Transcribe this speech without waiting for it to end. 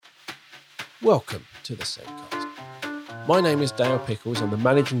Welcome to the Sencast. My name is Dale Pickles. I'm the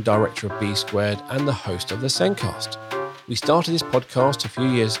Managing Director of B Squared and the host of the Sencast. We started this podcast a few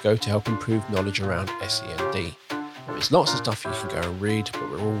years ago to help improve knowledge around SEND. There's lots of stuff you can go and read, but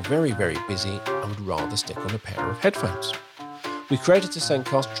we're all very, very busy and would rather stick on a pair of headphones. We created the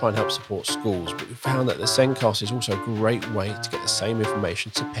Sencast to try and help support schools, but we found that the Sencast is also a great way to get the same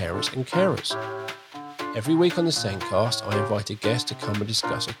information to parents and carers. Every week on the Sencast, I invite a guest to come and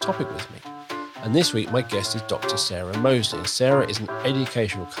discuss a topic with me. And this week, my guest is Dr. Sarah Moseley. And Sarah is an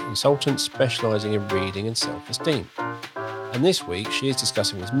educational consultant specialising in reading and self-esteem. And this week, she is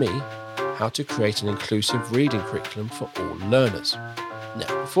discussing with me how to create an inclusive reading curriculum for all learners.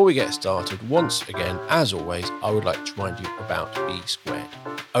 Now, before we get started, once again, as always, I would like to remind you about B Squared.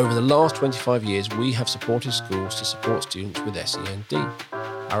 Over the last 25 years, we have supported schools to support students with SEND.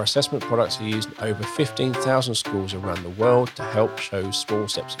 Our assessment products are used in over 15,000 schools around the world to help show small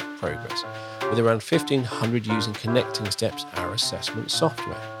steps of progress, with around 1,500 using Connecting Steps, our assessment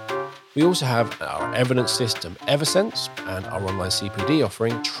software. We also have our evidence system, Eversense, and our online CPD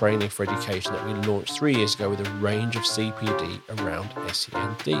offering, Training for Education, that we launched 3 years ago with a range of CPD around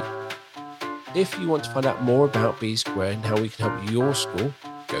SEND. If you want to find out more about B Squared and how we can help your school,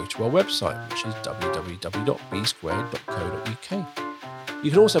 go to our website, which is www.bsquared.co.uk. You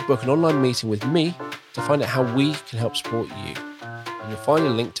can also book an online meeting with me to find out how we can help support you. And you'll find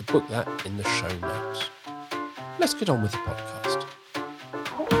a link to book that in the show notes. Let's get on with the podcast.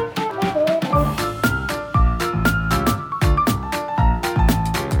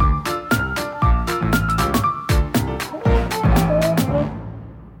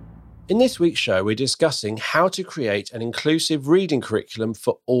 In this week's show, we're discussing how to create an inclusive reading curriculum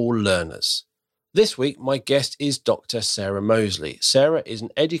for all learners. This week, my guest is Dr. Sarah Moseley. Sarah is an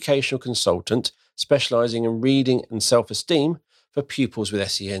educational consultant specialising in reading and self-esteem for pupils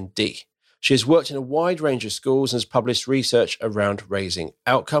with SEND. She has worked in a wide range of schools and has published research around raising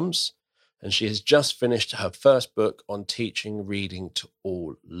outcomes, and she has just finished her first book on teaching reading to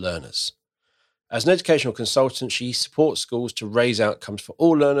all learners. As an educational consultant, she supports schools to raise outcomes for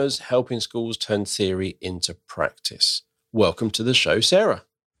all learners, helping schools turn theory into practice. Welcome to the show, Sarah.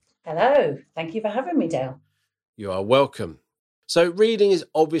 Hello. Thank you for having me, Dale. You are welcome. So reading is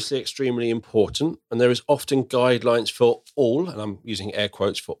obviously extremely important, and there is often guidelines for all, and I'm using air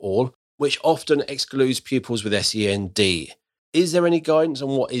quotes for all, which often excludes pupils with SEND. Is there any guidance,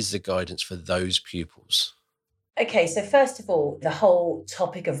 and what is the guidance for those pupils? Okay, so first of all, the whole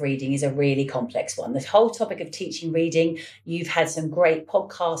topic of reading is a really complex one. The whole topic of teaching reading, you've had some great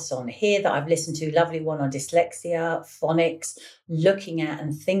podcasts on here that I've listened to, lovely one on dyslexia, phonics, looking at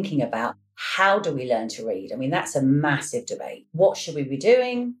and thinking about how do we learn to read? I mean, that's a massive debate. What should we be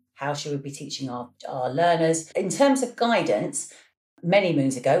doing? How should we be teaching our learners? In terms of guidance, many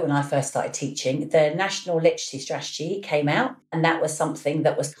moons ago, when I first started teaching, the National Literacy Strategy came out, and that was something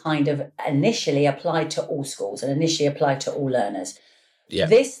that was kind of initially applied to all schools and initially applied to all learners. Yeah.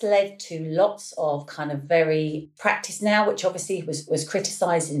 This led to lots of kind of very practice now, which obviously was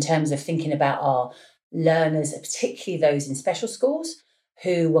criticised in terms of thinking about our learners, particularly those in special schools,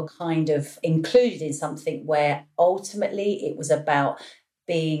 who were kind of included in something where ultimately it was about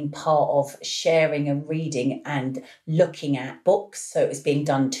being part of sharing and reading and looking at books. So it was being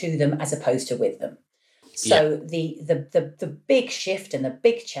done to them as opposed to with them. So the big shift and the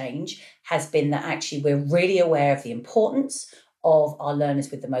big change has been that actually we're really aware of the importance of our learners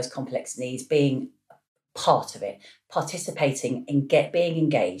with the most complex needs being part of it, participating in being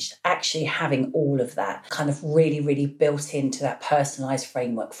engaged, actually having all of that kind of really, really built into that personalised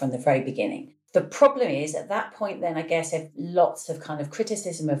framework from the very beginning. The problem is at that point, then I guess lots of kind of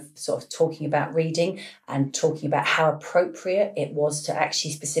criticism of sort of talking about reading and talking about how appropriate it was to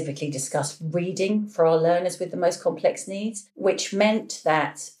actually specifically discuss reading for our learners with the most complex needs, which meant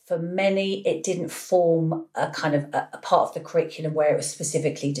that for many, it didn't form a kind of a part of the curriculum where it was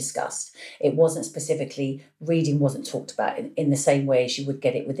specifically discussed. It wasn't specifically, reading wasn't talked about in the same way as you would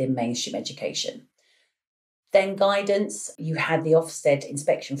get it within mainstream education. Then guidance, you had the Ofsted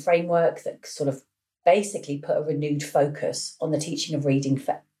inspection framework that sort of basically put a renewed focus on the teaching of reading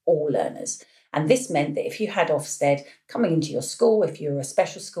for all learners. And this meant that if you had Ofsted coming into your school, if you're a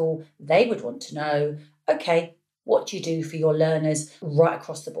special school, they would want to know, okay, what do you do for your learners right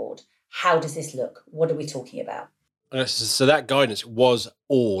across the board? How does this look? What are we talking about? So that guidance was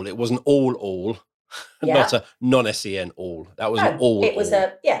all. It wasn't all. Yeah. Not a non-SEN all. That was all. It was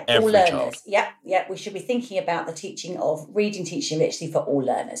all learners. Child. Yeah. We should be thinking about the teaching of reading, teaching literacy for all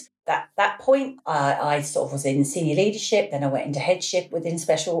learners. That point, I sort of was in senior leadership, then I went into headship within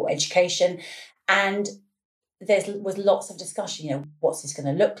special education, and there was lots of discussion. What's this going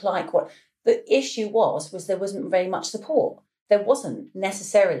to look like? The issue was there wasn't very much support. There wasn't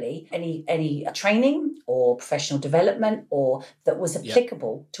necessarily any training or professional development or that was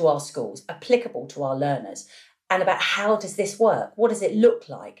applicable to our schools, applicable to our learners. And about how does this work? What does it look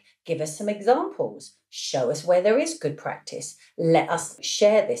like? Give us some examples. Show us where there is good practice. Let us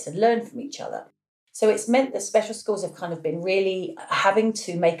share this and learn from each other. So it's meant that special schools have kind of been really having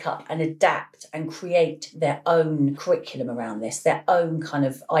to make up and adapt and create their own curriculum around this, their own kind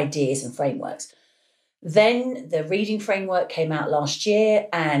of ideas and frameworks. Then the reading framework came out last year,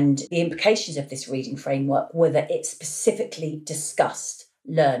 and the implications of this reading framework were that it specifically discussed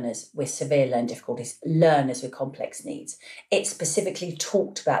learners with severe learning difficulties, learners with complex needs. It specifically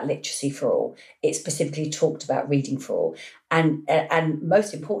talked about literacy for all. It specifically talked about reading for all. And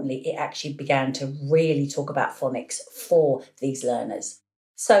most importantly, it actually began to really talk about phonics for these learners.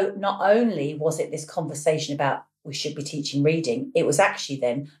 So not only was it this conversation about we should be teaching reading, it was actually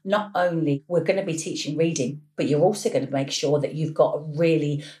then not only we're going to be teaching reading, but you're also going to make sure that you've got a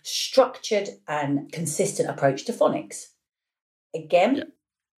really structured and consistent approach to phonics. Again,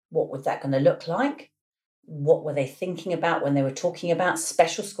 what was that going to look like? What were they thinking about when they were talking about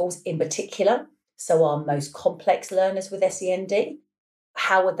special schools in particular? So our most complex learners with SEND,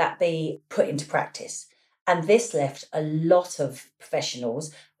 how would that be put into practice? And this left a lot of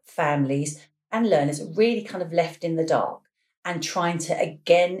professionals, families, and learners really kind of left in the dark and trying to,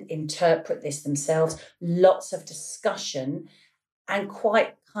 again, interpret this themselves. Lots of discussion and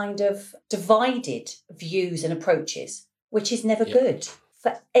quite kind of divided views and approaches, which is never good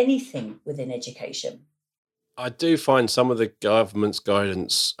for anything within education. I do find some of the government's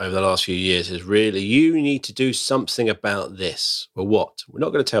guidance over the last few years is really, you need to do something about this. Well, what? We're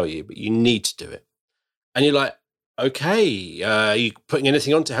not going to tell you, but you need to do it. And you're like, okay, are you putting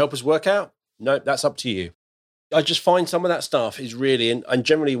anything on to help us work out? No, that's up to you. I just find some of that stuff is really, and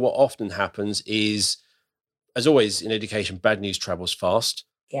generally what often happens is, as always in education, bad news travels fast.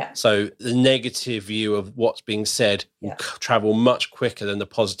 Yeah. So the negative view of what's being said will travel much quicker than the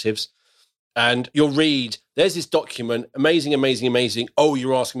positives. And you'll read, there's this document, amazing, amazing, amazing. Oh,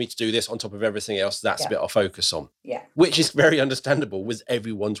 you're asking me to do this on top of everything else. That's the bit I'll focus on. Yeah. Which is very understandable with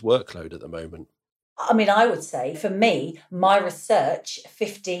everyone's workload at the moment. I mean, I would say for me, my research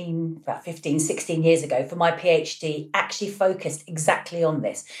 16 years ago for my PhD actually focused exactly on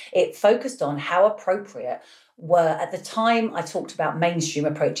this. It focused on how appropriate were, at the time I talked about mainstream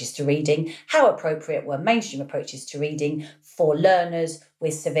approaches to reading, how appropriate were mainstream approaches to reading for learners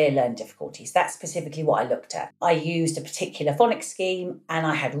with severe learning difficulties. That's specifically what I looked at. I used a particular phonics scheme and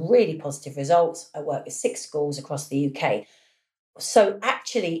I had really positive results. I worked with 6 schools across the UK. So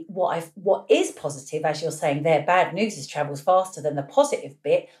actually what is positive, as you're saying there, bad news is travels faster than the positive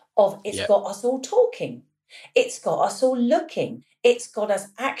bit of it's got us all talking. It's got us all looking. It's got us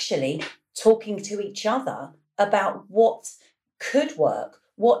actually talking to each other about what could work,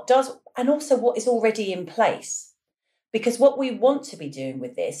 what does, and also what is already in place. Because what we want to be doing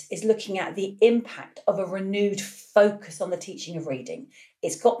with this is looking at the impact of a renewed focus on the teaching of reading.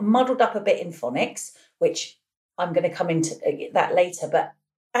 It's got muddled up a bit in phonics, which I'm going to come into that later, but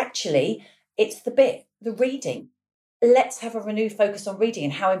actually it's the reading. Let's have a renewed focus on reading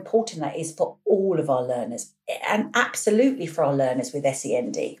and how important that is for all of our learners and absolutely for our learners with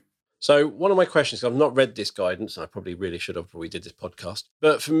SEND. So one of my questions, I've not read this guidance, and I probably really should have before we did this podcast,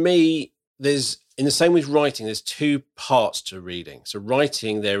 but for me, there's, in the same with writing, there's 2 parts to reading. So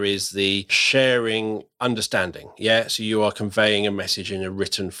writing, there is the sharing understanding. Yeah. So you are conveying a message in a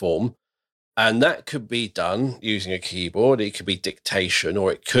written form. And that could be done using a keyboard. It could be dictation,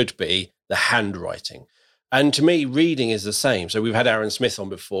 or it could be the handwriting. And to me, reading is the same. So we've had Aaron Smith on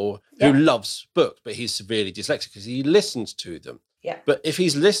before, who loves books, but he's severely dyslexic because he listens to them. Yeah. But if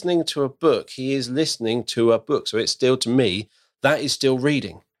he's listening to a book, he is listening to a book. So it's still, to me, that is still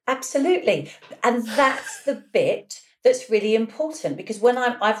reading. Absolutely. And that's the bit that's really important, because when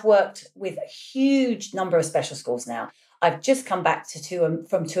I've worked with a huge number of special schools now. I've just come back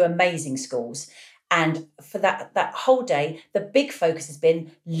from 2 amazing schools. And for that whole day, the big focus has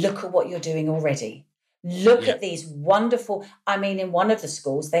been, look at what you're doing already. Look at these wonderful, I mean, in one of the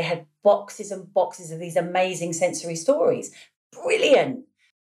schools, they had boxes and boxes of these amazing sensory stories. Brilliant.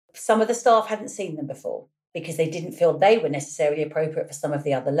 Some of the staff hadn't seen them before because they didn't feel they were necessarily appropriate for some of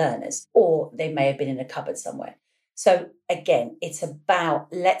the other learners, or they may have been in a cupboard somewhere. So again, it's about,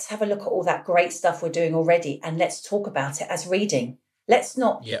 let's have a look at all that great stuff we're doing already and let's talk about it as reading. Let's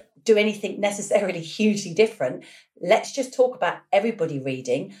not do anything necessarily hugely different. Let's just talk about everybody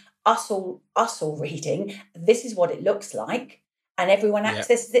reading, us all reading. This is what it looks like, and everyone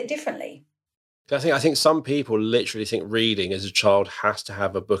accesses it differently. I think some people literally think reading as a child has to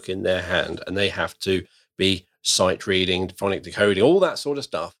have a book in their hand and they have to be sight reading, phonic decoding, all that sort of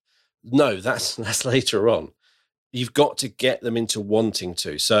stuff. No, that's later on. You've got to get them into wanting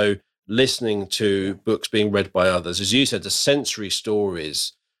to. So listening to books being read by others, as you said, the sensory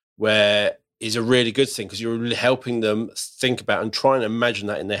stories where is a really good thing because you're really helping them think about and try and imagine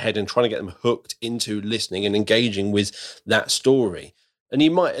that in their head and trying to get them hooked into listening and engaging with that story.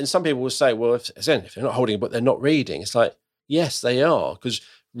 And some people will say, well, if they're not holding a book, they're not reading. It's like, yes, they are, because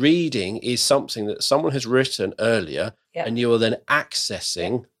reading is something that someone has written earlier and you are then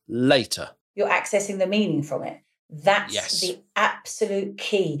accessing later. You're accessing the meaning from it. That's the absolute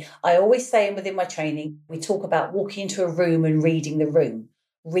key. I always say within my training, we talk about walking into a room and reading the room,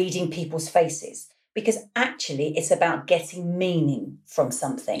 reading people's faces, because actually it's about getting meaning from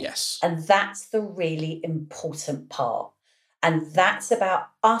something. Yes. And that's the really important part. And that's about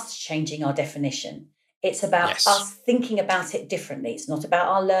us changing our definition. It's about us thinking about it differently. It's not about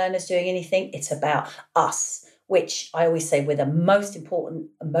our learners doing anything. It's about us, which I always say we're the most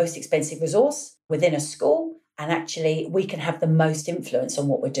important and most expensive resource within a school. And actually, we can have the most influence on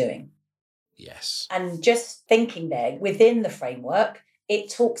what we're doing. Yes. And just thinking there, within the framework,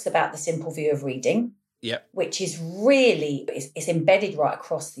 it talks about the simple view of reading, which is really, it's embedded right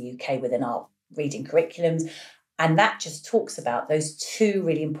across the UK within our reading curriculums. And that just talks about those two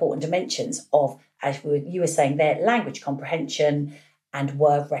really important dimensions of, as you were saying there, language comprehension and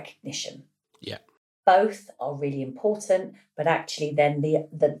word recognition. Yeah. Both are really important, but actually then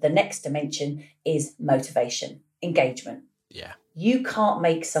the next dimension is motivation, engagement. Yeah. You can't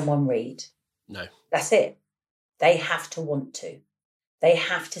make someone read. No. That's it. They have to want to. They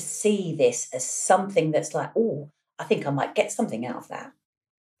have to see this as something that's like, oh, I think I might get something out of that.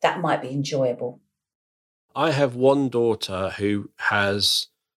 That might be enjoyable. I have one daughter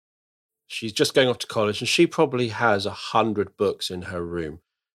she's just going off to college and she probably has 100 books in her room.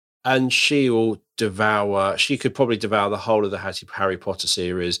 And she could probably devour the whole of the Harry Potter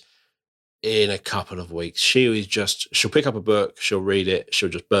series in a couple of weeks. She'll pick up a book, she'll read it, she'll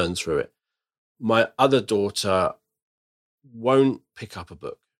just burn through it. My other daughter won't pick up a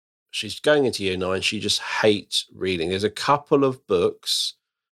book. She's going into year 9. She just hates reading. There's a couple of books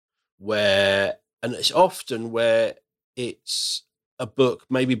and it's often where it's a book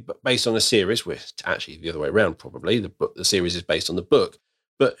maybe based on a series, which actually the other way around, probably the series is based on the book,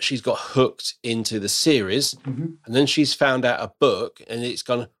 but she's got hooked into the series and then she's found out a book and it's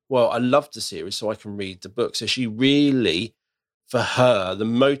gone, well, I love the series so I can read the book. So she really, for her, the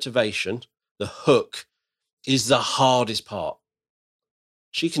motivation, the hook is the hardest part.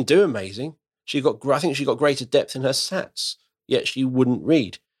 She can do amazing. I think she got greater depth in her SATs, yet she wouldn't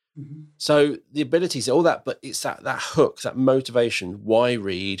read. So the abilities, all that, but it's that hook, that motivation, why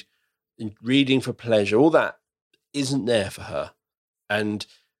read, and reading for pleasure, all that isn't there for her. And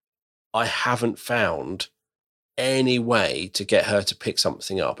I haven't found any way to get her to pick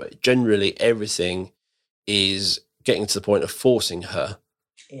something up. Generally, everything is getting to the point of forcing her.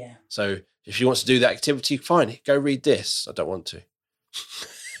 Yeah. So if she wants to do that activity, fine, go read this. I don't want to.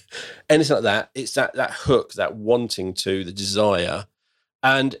 Anything like that. It's that hook, that wanting to, the desire.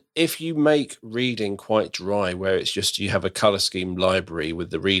 And if you make reading quite dry, where it's just you have a colour scheme library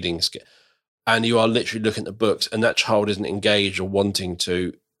with the reading and you are literally looking at the books and that child isn't engaged or wanting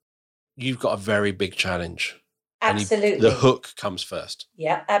to, you've got a very big challenge. Absolutely. The hook comes first.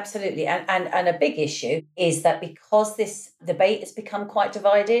 Yeah, absolutely. And a big issue is that because this debate has become quite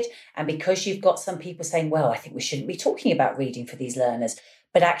divided and because you've got some people saying, well, I think we shouldn't be talking about reading for these learners,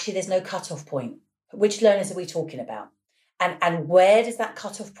 but actually there's no cut-off point. Which learners are we talking about? And where does that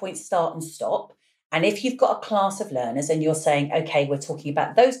cut-off point start and stop? And if you've got a class of learners and you're saying, okay, we're talking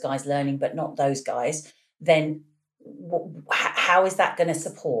about those guys learning, but not those guys, then how is that going to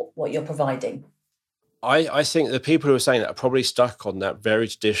support what you're providing? I think the people who are saying that are probably stuck on that very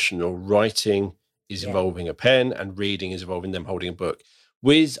traditional writing is involving a pen and reading is involving them holding a book.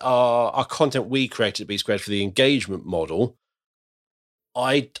 With our content we created at B Squared for the engagement model,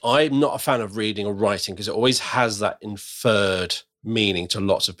 I'm not a fan of reading or writing because it always has that inferred meaning to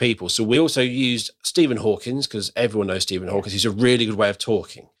lots of people. So we also used Stephen Hawkins because everyone knows Stephen Hawkins. He's a really good way of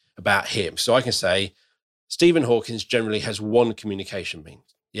talking about him. So I can say Stephen Hawkins generally has one communication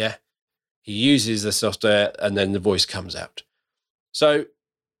means. Yeah. He uses the software and then the voice comes out. So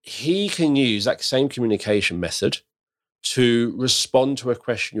he can use that same communication method to respond to a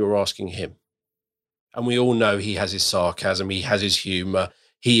question you're asking him. And we all know he has his sarcasm, he has his humor,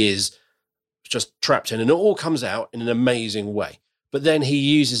 he is just trapped in, and it all comes out in an amazing way. But then he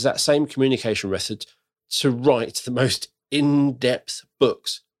uses that same communication method to write the most in-depth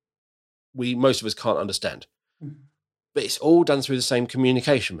books. most of us can't understand. Mhm. But it's all done through the same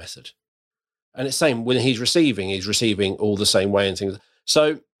communication method. And it's the same when he's receiving all the same way and things.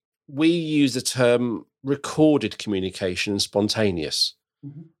 So we use the term recorded communication and spontaneous,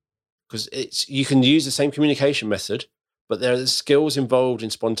 Mhm. because you can use the same communication method, but there are the skills involved in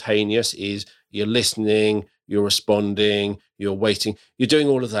spontaneous is you're listening, you're responding, you're waiting, you're doing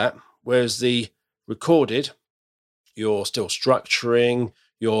all of that. Whereas the recorded, you're still structuring,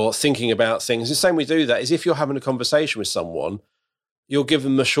 you're thinking about things. The same we do that is if you're having a conversation with someone, you'll give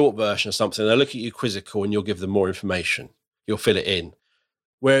them a short version of something. They'll look at you quizzical and you'll give them more information. You'll fill it in.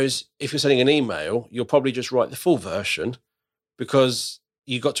 Whereas if you're sending an email, you'll probably just write the full version because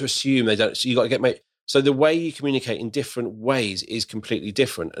you've got to assume they don't. So you've got to so the way you communicate in different ways is completely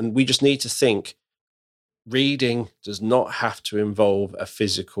different. And we just need to think reading does not have to involve a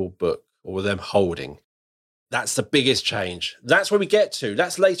physical book or them holding. That's the biggest change. That's where we get to.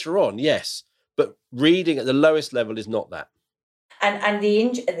 That's later on, yes. But reading at the lowest level is not that. And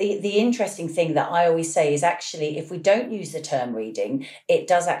the interesting thing that I always say is actually, if we don't use the term reading, it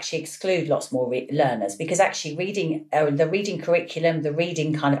does actually exclude lots more learners, because actually reading, the reading curriculum, the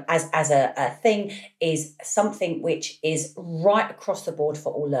reading kind of as a thing is something which is right across the board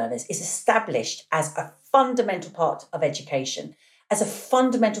for all learners, is established as a fundamental part of education, as a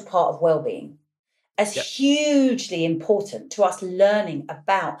fundamental part of well-being, as hugely important to us learning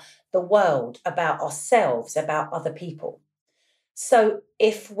about the world, about ourselves, about other people. So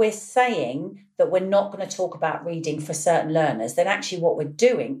if we're saying that we're not going to talk about reading for certain learners, then actually what we're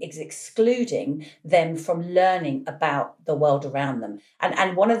doing is excluding them from learning about the world around them.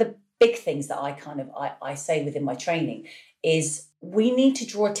 And one of the big things that I say within my training is we need to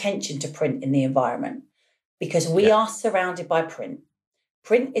draw attention to print in the environment, because we are surrounded by print.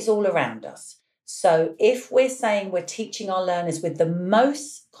 Print is all around us. So if we're saying we're teaching our learners with the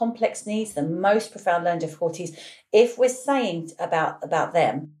most complex needs, the most profound learning difficulties, if we're saying about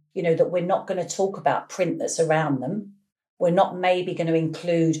them, that we're not going to talk about print that's around them, we're not maybe going to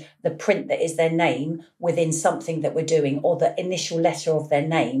include the print that is their name within something that we're doing, or the initial letter of their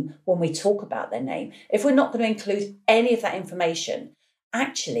name when we talk about their name. If we're not going to include any of that information,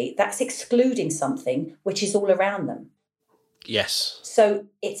 actually that's excluding something which is all around them. Yes. So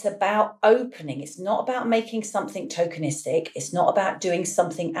it's about opening. It's not about making something tokenistic. It's not about doing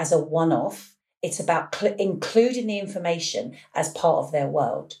something as a one-off. It's about including the information as part of their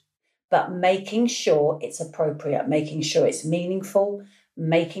world, but making sure it's appropriate, making sure it's meaningful,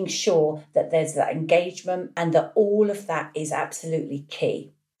 making sure that there's that engagement, and that all of that is absolutely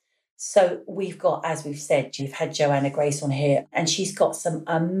key. So we've got, as we've said, you've had Joanna Grace on here, and she's got some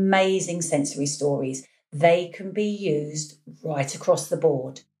amazing sensory stories. They can be used right across the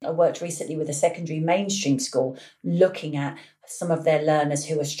board. I worked recently with a secondary mainstream school looking at some of their learners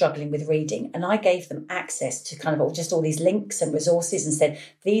who are struggling with reading. And I gave them access to kind of just all these links and resources and said,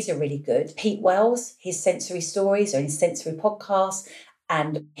 these are really good. Pete Wells, his sensory stories or his sensory podcasts,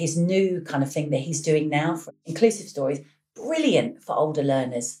 and his new kind of thing that he's doing now for inclusive stories, brilliant for older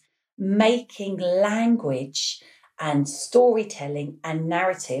learners, making language and storytelling and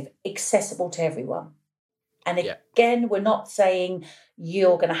narrative accessible to everyone. And again, we're not saying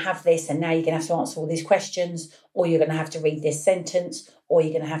you're going to have this and now you're going to have to answer all these questions, or you're going to have to read this sentence, or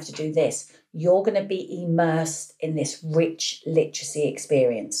you're going to have to do this. You're going to be immersed in this rich literacy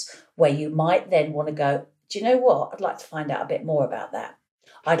experience where you might then want to go, do you know what? I'd like to find out a bit more about that.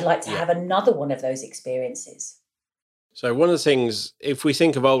 I'd like to have another one of those experiences. So one of the things, if we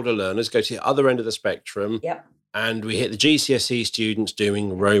think of older learners, go to the other end of the spectrum, and we hit the GCSE students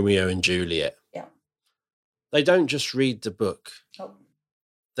doing Romeo and Juliet. They don't just read the book.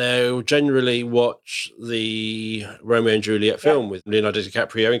 They'll generally watch the Romeo and Juliet film with Leonardo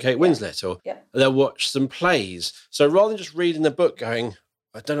DiCaprio and Kate Winslet, or they'll watch some plays. So rather than just reading the book going,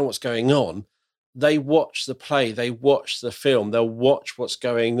 I don't know what's going on, they watch the play, they watch the film, they'll watch what's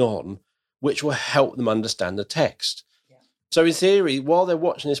going on, which will help them understand the text. So in theory, while they're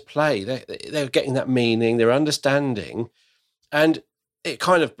watching this play, they're getting that meaning, they're understanding, and it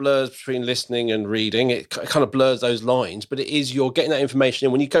kind of blurs between listening and reading. It kind of blurs those lines, but you're getting that information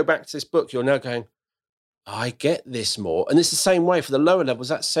in. When you go back to this book, you're now going, I get this more. And it's the same way for the lower levels,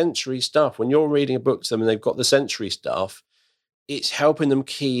 that sensory stuff. When you're reading a book to them and they've got the sensory stuff, it's helping them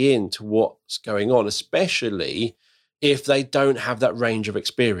key in to what's going on, especially if they don't have that range of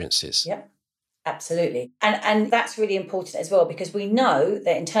experiences. Absolutely. And that's really important as well, because we know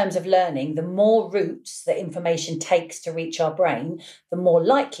that in terms of learning, the more routes that information takes to reach our brain, the more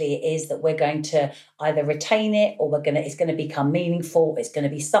likely it is that we're going to either retain it, or it's going to become meaningful. It's going to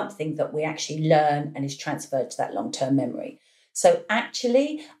be something that we actually learn and is transferred to that long-term memory. So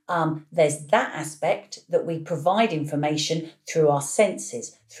actually, there's that aspect that we provide information through our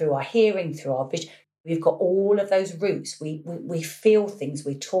senses, through our hearing, through our vision. We've got all of those roots. We feel things,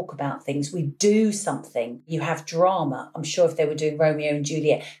 we talk about things, we do something. You have drama. I'm sure if they were doing Romeo and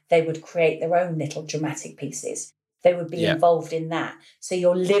Juliet, they would create their own little dramatic pieces. They would be involved in that. So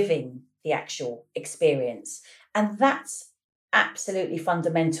you're living the actual experience. And that's absolutely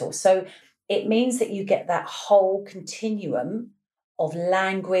fundamental. So it means that you get that whole continuum of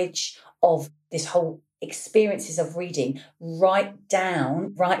language, of this whole experiences of reading, right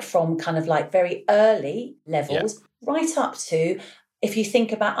from kind of like very early levels, right up to, if you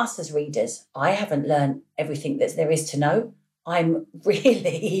think about us as readers, I haven't learned everything that there is to know. I'm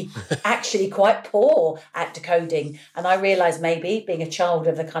really actually quite poor at decoding. And I realise maybe being a child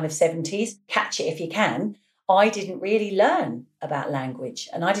of the kind of 70s, catch it if you can, I didn't really learn about language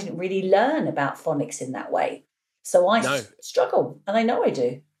and I didn't really learn about phonics in that way. So I struggle, and I know I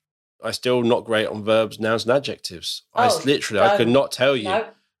do. I'm still not great on verbs, nouns, and adjectives. I could not tell you.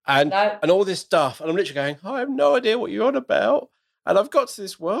 And all this stuff. And I'm literally going, I have no idea what you're on about. And I've got to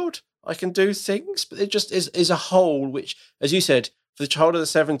this world. I can do things, but it just is a whole, which, as you said, for the child of the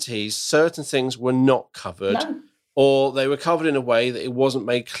 70s, certain things were not covered. No. Or they were covered in a way that it wasn't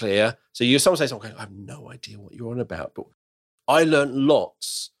made clear. So someone says something, I have no idea what you're on about. But I learned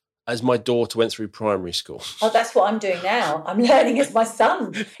lots as my daughter went through primary school. Oh, that's what I'm doing now. I'm learning as my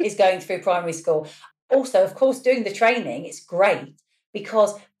son is going through primary school. Also, of course, doing the training, it's great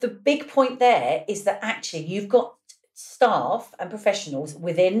because the big point there is that actually you've got staff and professionals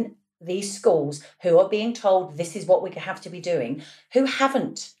within these schools who are being told this is what we have to be doing, who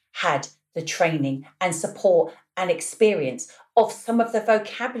haven't had the training and support and experience of some of the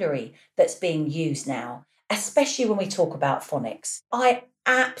vocabulary that's being used now, especially when we talk about phonics. I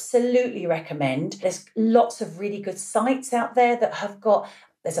absolutely recommend, there's lots of really good sites out there that have got,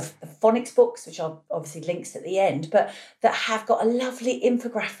 there's a phonics books, which are obviously links at the end, but that have got a lovely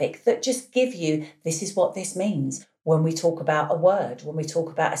infographic that just give you, this is what this means when we talk about a word, when we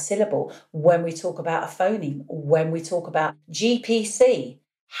talk about a syllable, when we talk about a phoneme, when we talk about GPC.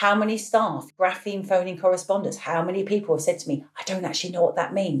 How many staff, grapheme phoning correspondence, how many people have said to me, I don't actually know what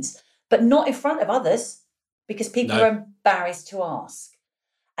that means, but not in front of others because people are embarrassed to ask.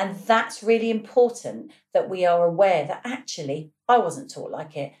 And that's really important that we are aware that actually I wasn't taught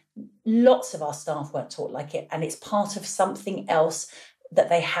like it. Lots of our staff weren't taught like it. And it's part of something else that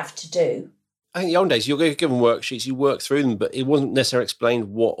they have to do. I think in the old days, you're given worksheets, you work through them, but it wasn't necessarily explained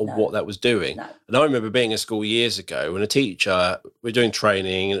what that was doing. No. And I remember being in school years ago when a teacher, we were doing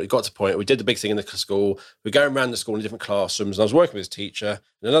training and it got to the point, we did the big thing in the school, we're going around the school in different classrooms, and I was working with this teacher,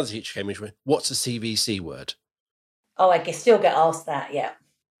 and another teacher came in and went, what's a CVC word? Oh, I can still get asked that, yeah.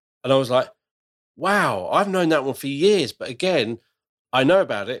 And I was like, wow, I've known that one for years. But again, I know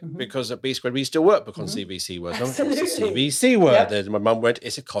about it because at B Squared, we used to work book on CVC words. What's a CVC word? And my mum went,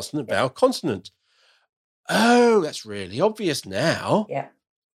 it's a consonant, vowel, consonant. Oh, that's really obvious now. Yeah.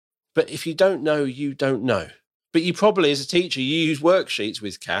 But if you don't know, you don't know. But you probably, as a teacher, you use worksheets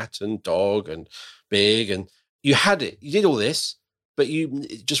with cat and dog and big, and you had it. You did all this, but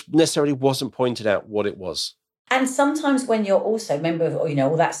it just necessarily wasn't pointed out what it was. And sometimes when you're also, remember,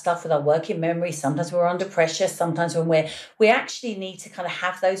 all that stuff with our working memory, sometimes we're under pressure, sometimes when we actually need to kind of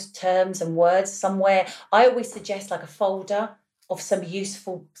have those terms and words somewhere. I always suggest like a folder of some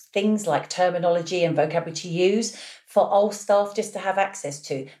useful things like terminology and vocabulary to use for all staff just to have access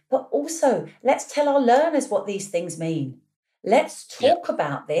to. But also, let's tell our learners what these things mean. Let's talk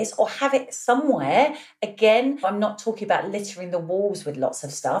about this or have it somewhere. Again, I'm not talking about littering the walls with lots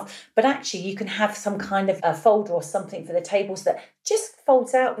of stuff, but actually you can have some kind of a folder or something for the tables that just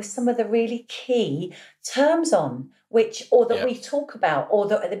folds out with some of the really key terms on, that we talk about, or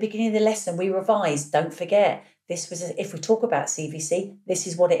that at the beginning of the lesson we revise. Don't forget, if we talk about CVC, this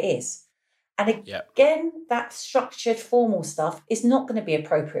is what it is. And again, that structured formal stuff is not going to be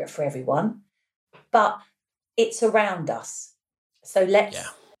appropriate for everyone, but it's around us. So let's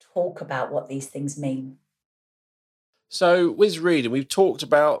talk about what these things mean. So with reading, we've talked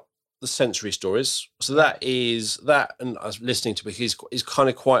about the sensory stories. So that, and I was listening to is kind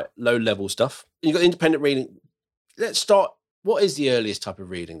of quite low level stuff. You've got independent reading. Let's start. What is the earliest type of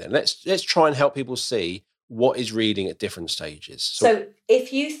reading then? Let's try and help people see what is reading at different stages. So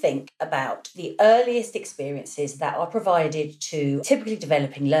if you think about the earliest experiences that are provided to typically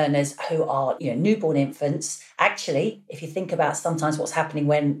developing learners who are, newborn infants, actually, if you think about sometimes what's happening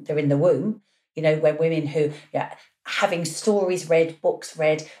when they're in the womb, when women who having stories read, books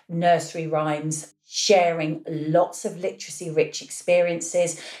read, nursery rhymes, sharing lots of literacy-rich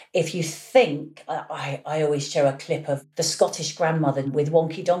experiences. If you think, I always show a clip of the Scottish grandmother with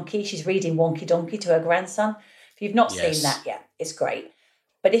Wonky Donkey. She's reading Wonky Donkey to her grandson. If you've not seen that yet, it's great.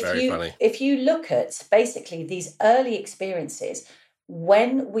 But if you look at basically these early experiences,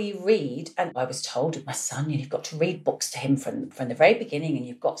 when we read, and I was told, my son, you've got to read books to him from the very beginning, and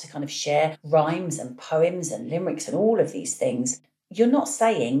you've got to kind of share rhymes and poems and limericks and all of these things. You're not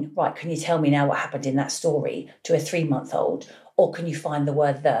saying, right, can you tell me now what happened in that story to a 3-month-old? Or can you find the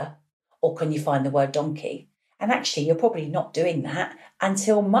word the? Or can you find the word donkey? And actually, you're probably not doing that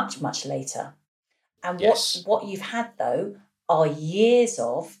until much, much later. And what you've had, though, are years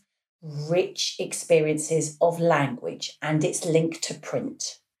of rich experiences of language, and it's linked to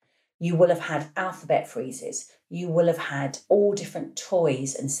print. You will have had alphabet freezes. You will have had all different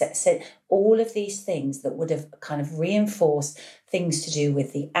toys and all of these things that would have kind of reinforced things to do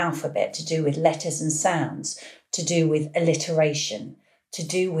with the alphabet, to do with letters and sounds, to do with alliteration, to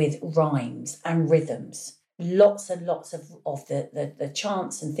do with rhymes and rhythms. Lots and lots of the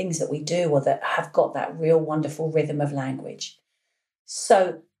chants and things that we do or that have got that real wonderful rhythm of language.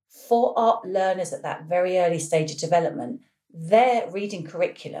 So for our learners at that very early stage of development, their reading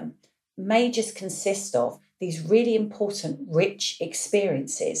curriculum may just consist of these really important, rich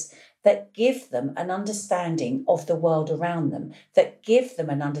experiences that give them an understanding of the world around them, that give them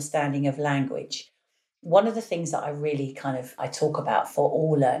an understanding of language. One of the things that I talk about for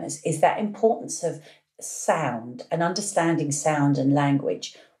all learners is that importance of sound and understanding sound and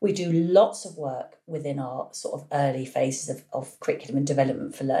language. We do lots of work within our sort of early phases of curriculum and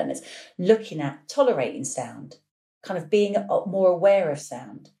development for learners, looking at tolerating sound, kind of being more aware of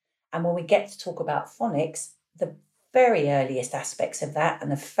sound. And when we get to talk about phonics, the very earliest aspects of that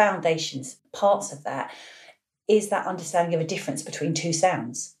and the foundations parts of that is that understanding of a difference between two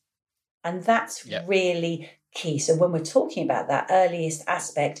sounds. And that's really key. So when we're talking about that earliest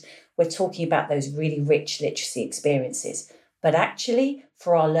aspect, we're talking about those really rich literacy experiences. But actually,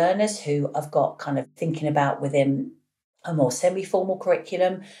 for our learners who have got kind of thinking about within a more semi-formal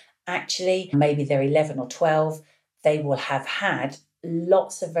curriculum, actually, maybe they're 11 or 12, they will have had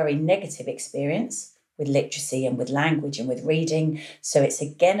lots of very negative experience with literacy and with language and with reading. So it's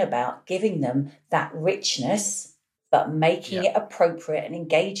again about giving them that richness, but making it appropriate and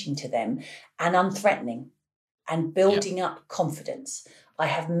engaging to them and unthreatening and building up confidence. I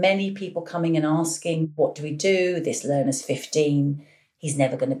have many people coming and asking, what do we do? This learner's 15. He's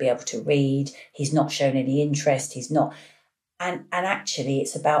never going to be able to read. He's not shown any interest. He's not. And actually,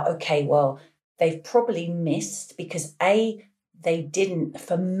 it's about, okay, well, they've probably missed because they didn't,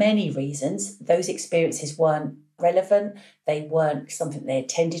 for many reasons, those experiences weren't relevant. They weren't something they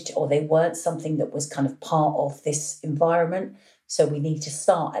attended to, or they weren't something that was kind of part of this environment. So we need to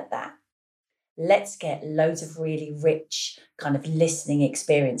start at that. Let's get loads of really rich kind of listening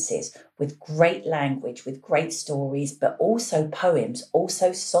experiences with great language, with great stories, but also poems,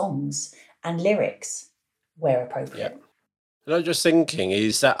 also songs and lyrics where appropriate. Yeah. And I'm just thinking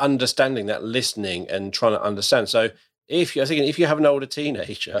is that understanding, that listening and trying to understand. So if you have an older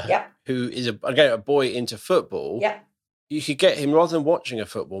teenager who is a boy into football, you could get him, rather than watching a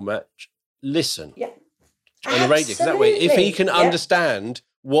football match, listen on the radio. Because that way, if he can understand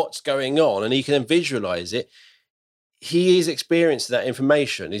what's going on and he can visualize it, he is experiencing that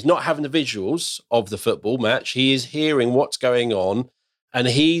information. He's not having the visuals of the football match. He is hearing what's going on and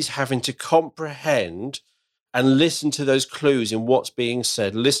he's having to comprehend and listen to those clues in what's being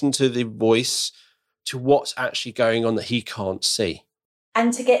said, listen to the voice, to what's actually going on that he can't see.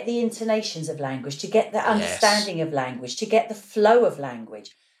 And to get the intonations of language, to get the understanding of language, to get the flow of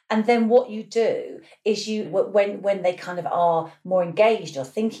language. And then what you do is when they kind of are more engaged or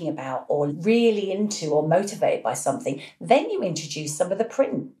thinking about or really into or motivated by something, then you introduce some of the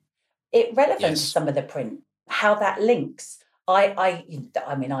print, some of the print, how that links. I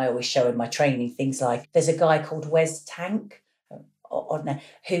mean, I always show in my training things like there's a guy called Wes Tank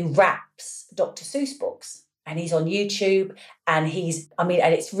who raps Dr. Seuss books. And he's on YouTube and and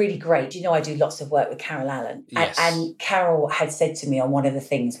it's really great. You know, I do lots of work with Carol Allen. Yes. And Carol had said to me on one of the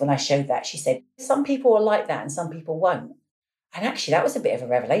things when I showed that, she said, some people are like that and some people won't. And actually, that was a bit of a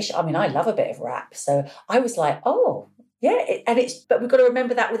revelation. I mean, I love a bit of rap. So I was like, oh, yeah. But we've got to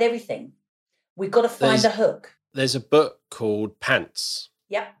remember that with everything. We've got to find the hook. There's a book called Pants.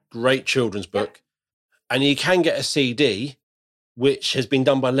 Yep. Great children's book. Yep. And you can get a CD, which has been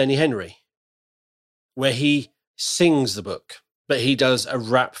done by Lenny Henry, where he sings the book, but he does a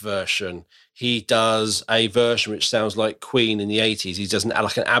rap version. He does a version which sounds like Queen in the 80s. He does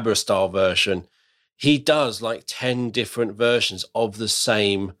like an ABBA style version. he does like 10 different versions of the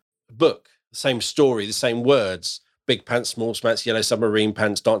same book, the same story, the same words. Big pants, small pants, yellow submarine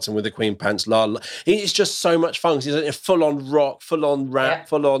pants, dancing with the queen pants, la la. It's just so much fun. He's a full on rock, full on rap,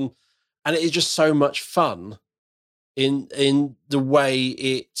 full on, and it is just so much fun in the way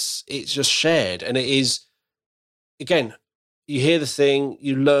it's just shared. And it is, again, you hear the thing,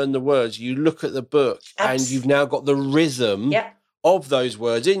 you learn the words, you look at the book, and you've now got the rhythm of those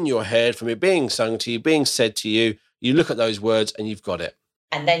words in your head from it being sung to you, being said to you. You look at those words and you've got it.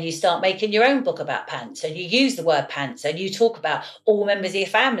 And then you start making your own book about pants, and you use the word pants, and you talk about all members of your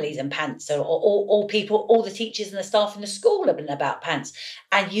families and pants, or all people, all the teachers and the staff in the school have been about pants.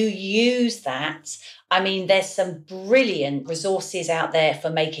 And you use that. I mean, there's some brilliant resources out there for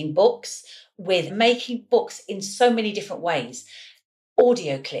making books, with making books in so many different ways.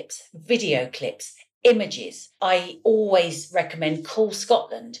 Audio clips, video clips, images. I always recommend Cool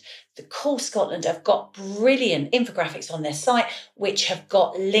Scotland. The Cool Scotland have got brilliant infographics on their site, which have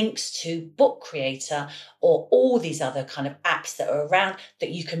got links to Book Creator or all these other kind of apps that are around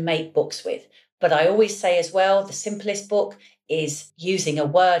that you can make books with. But I always say as well, the simplest book is using a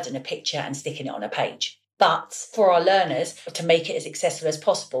word and a picture and sticking it on a page. But for our learners, to make it as accessible as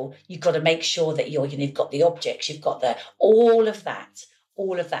possible, you've got to make sure that you've got the objects, you've got all of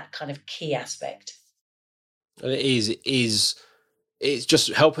that kind of key aspect. And it's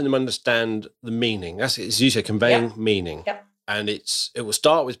just helping them understand the meaning. That's, as you say, conveying meaning. Yep. And it will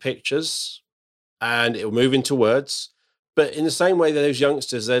start with pictures and it will move into words. But in the same way that those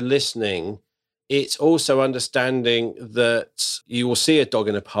youngsters, they're listening, it's also understanding that you will see a dog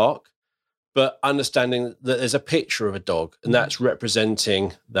in a park, but understanding that there's a picture of a dog and that's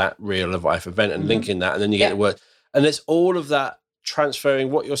representing that real life event and linking that. And then you get the word. And there's all of that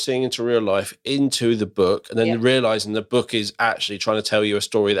transferring what you're seeing into real life into the book, and then realizing the book is actually trying to tell you a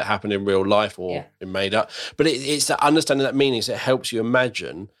story that happened in real life or been made up. But it's that understanding that meaning, so it helps you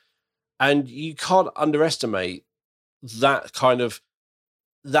imagine. And you can't underestimate that kind of,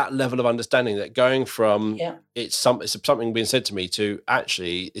 that level of understanding, that going from it's something being said to me to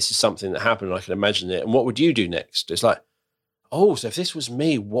actually this is something that happened and I can imagine it. And what would you do next? It's like, oh, so if this was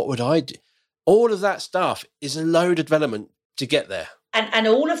me, what would I do? All of that stuff is a load of development to get there. And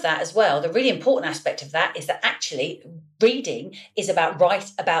all of that as well, the really important aspect of that is that actually reading is about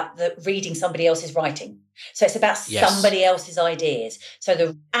reading somebody else's writing. So it's about somebody else's ideas. So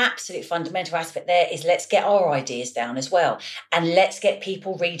the absolute fundamental aspect there is let's get our ideas down as well. And let's get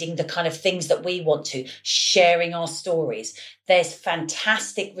people reading the kind of things that we want to, sharing our stories. There's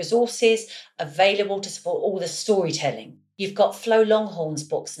fantastic resources available to support all the storytelling. You've got Flo Longhorn's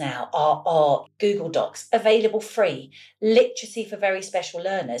books now, are Google Docs, available free. Literacy for Very Special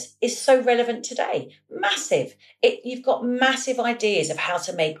Learners is so relevant today. Massive. You've got massive ideas of how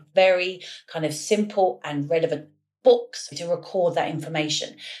to make very kind of simple and relevant books to record that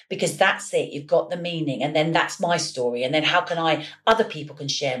information, because that's it. You've got the meaning, and then that's my story. And then how can other people can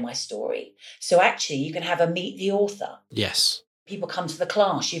share my story. So actually you can have a meet the author. Yes. People come to the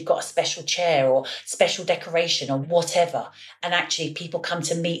class, you've got a special chair or special decoration or whatever. And actually people come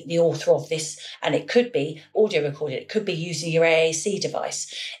to meet the author of this. And it could be audio recorded. It could be using your AAC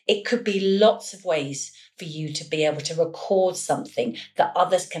device. It could be lots of ways for you to be able to record something that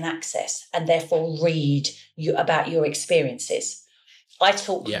others can access and therefore read you about your experiences. I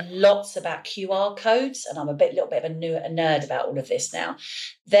talk lots about QR codes, and I'm a little bit of a nerd about all of this now.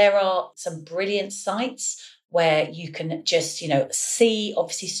 There are some brilliant sites where you can just, see,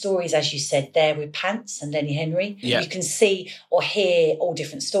 obviously, stories, as you said, there with Pants and Lenny Henry. Yeah. You can see or hear all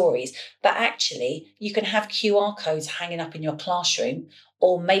different stories. But actually, you can have QR codes hanging up in your classroom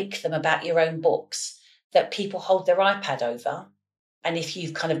or make them about your own books that people hold their iPad over. And if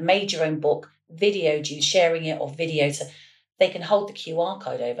you've kind of made your own book, videoed you sharing it or videoed, they can hold the QR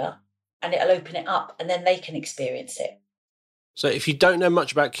code over and it'll open it up and then they can experience it. So if you don't know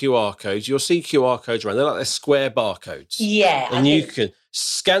much about QR codes, you'll see QR codes around. They're like they're square barcodes. Yeah. And you can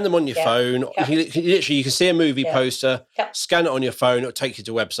scan them on your phone. Yep. You can see a movie poster, scan it on your phone. It'll take you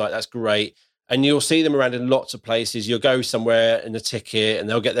to a website. That's great. And you'll see them around in lots of places. You'll go somewhere in a ticket and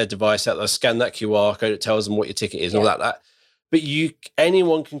they'll get their device out. They'll scan that QR code. It tells them what your ticket is and all that. But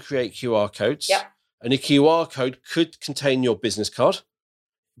anyone can create QR codes. Yep. And a QR code could contain your business card,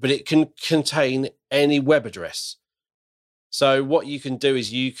 but it can contain any web address. So what you can do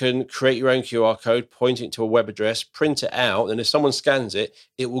is you can create your own QR code, point it to a web address, print it out, and if someone scans it,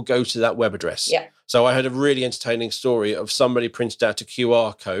 it will go to that web address. Yeah. So I heard a really entertaining story of somebody printed out a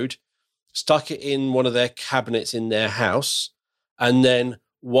QR code, stuck it in one of their cabinets in their house, and then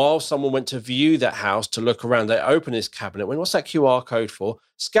while someone went to view that house to look around, they opened this cabinet, went, what's that QR code for?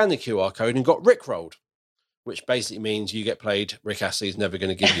 Scanned the QR code and got rickrolled, which basically means you get played. Rick Astley's never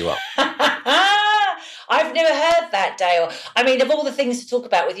going to give you up. I've never heard that, Dale. I mean, of all the things to talk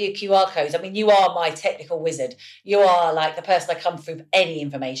about with you QR codes, I mean, you are my technical wizard. You are like the person I come through for any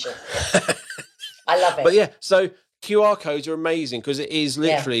information. I love it. But yeah, so QR codes are amazing because it is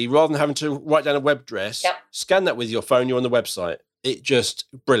literally, rather than having to write down a web address, scan that with your phone, you're on the website. It just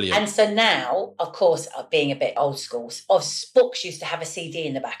brilliant. And so now, of course, being a bit old school, books used to have a CD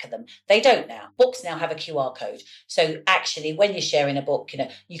in the back of them. They don't now. Books now have a QR code. So actually, when you're sharing a book,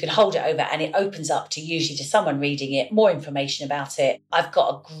 you can hold it over and it opens up to usually to someone reading it, more information about it. I've got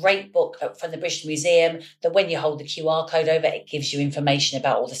a great book from the British Museum that when you hold the QR code over, it gives you information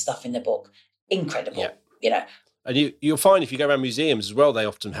about all the stuff in the book. Incredible, And you'll find if you go around museums as well, they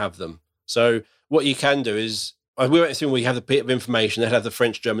often have them. So what you can do is, we went through where you have a bit of information. They'd have the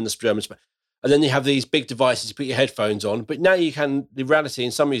French, German, the German, and then you have these big devices you put your headphones on. But now you can, the reality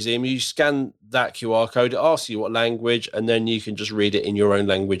in some museum, you scan that QR code, it asks you what language, and then you can just read it in your own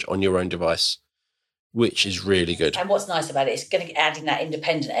language on your own device, which is really good. And what's nice about it is going to add in that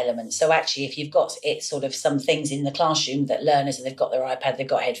independent element. So actually, if you've got it sort of some things in the classroom that learners, and they've got their iPad, they've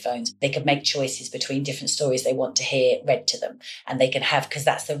got headphones, they can make choices between different stories they want to hear read to them. And they can have, because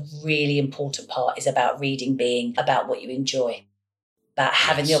that's the really important part, is about reading being about what you enjoy, about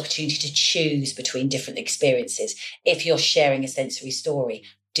having the opportunity to choose between different experiences. If you're sharing a sensory story,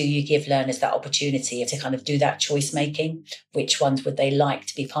 do you give learners that opportunity to kind of do that choice making? Which ones would they like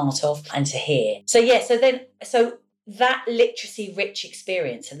to be part of and to hear? So that literacy rich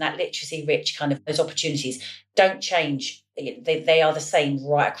experience and that literacy rich kind of those opportunities don't change. They are the same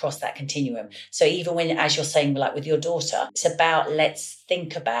right across that continuum. So even when, as you're saying, like with your daughter, it's about, let's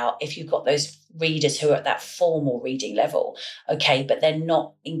think about if you've got those readers who are at that formal reading level, okay, but they're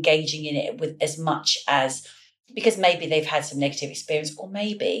not engaging in it with as much as, because maybe they've had some negative experience, or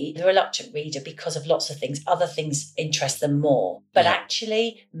maybe they're a reluctant reader because of lots of things. Other things interest them more. But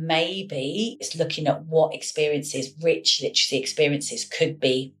actually, maybe it's looking at what experiences, rich literacy experiences could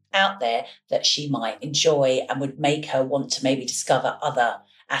be out there that she might enjoy and would make her want to maybe discover other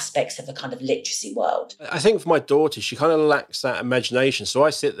aspects of the kind of literacy world. I think for my daughter, she kind of lacks that imagination. So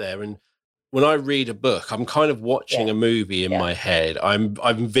I sit there and when I read a book, I'm kind of watching a movie in my head. I'm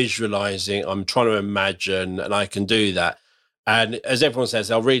visualizing, I'm trying to imagine, and I can do that. And as everyone says,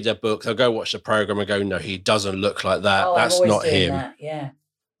 they'll read their book, they'll go watch the program and go, no, he doesn't look like that. That's not him. That.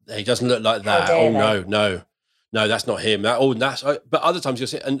 He doesn't look like that. No, that's not him. But other times you'll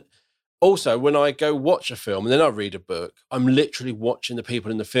see, and also when I go watch a film and then I read a book, I'm literally watching the people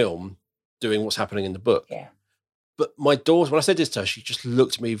in the film doing what's happening in the book. Yeah. But my daughter, when I said this to her, she just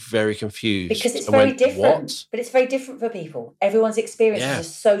looked at me very confused. Because it's very different. What? But it's very different for people. Everyone's experiences are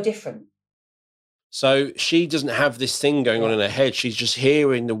so different. So she doesn't have this thing going on in her head. She's just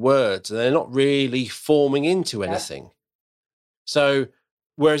hearing the words and they're not really forming into anything. So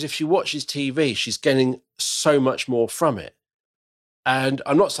whereas if she watches TV, she's getting so much more from it. And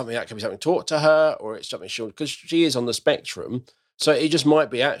I'm not something that can be something taught to her or it's something because she is on the spectrum. So it just might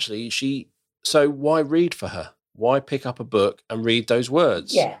be actually so why read for her? Why pick up a book and read those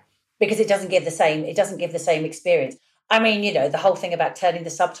words? Yeah, because it doesn't give the same experience. I mean, the whole thing about turning the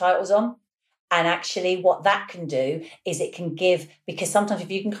subtitles on, and actually what that can do is it can give, because sometimes if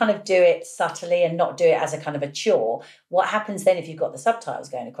you can kind of do it subtly and not do it as a kind of a chore, what happens then if you've got the subtitles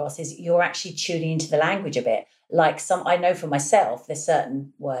going across is you're actually tuning into the language a bit. Like I know for myself, there's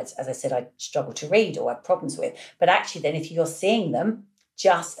certain words, as I said, I struggle to read or have problems with, but actually then if you're seeing them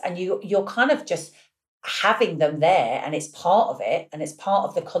and you're kind of just having them there and it's part of it and it's part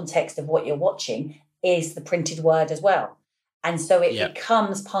of the context of what you're watching is the printed word as well. And so it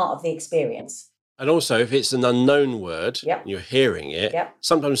becomes part of the experience. And also if it's an unknown word, and you're hearing it,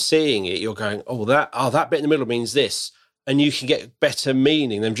 sometimes seeing it, you're going, that bit in the middle means this. And you can get better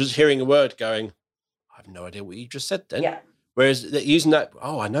meaning than just hearing a word going, I have no idea what you just said then. Yeah. Whereas using that,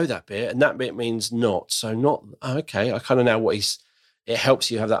 I know that bit and that bit means not. So not, okay, I kind of know what it helps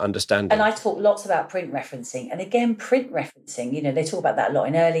you have that understanding. And I talk lots about print referencing. And again, print referencing, they talk about that a lot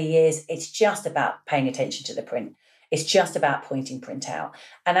in early years. It's just about paying attention to the print. It's just about pointing print out.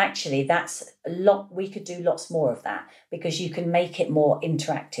 And actually, that's a lot. We could do lots more of that because you can make it more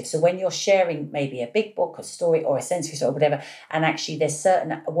interactive. So when you're sharing maybe a big book, a story or a sensory story or whatever, and actually there's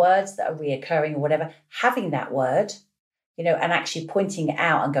certain words that are reoccurring or whatever, having that word, and actually pointing it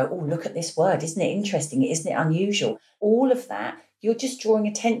out and go, oh, look at this word. Isn't it interesting? Isn't it unusual? All of that. You're just drawing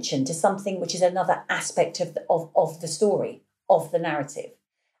attention to something which is another aspect of the story, of the narrative.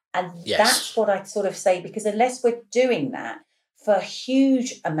 And that's what I sort of say, because unless we're doing that for a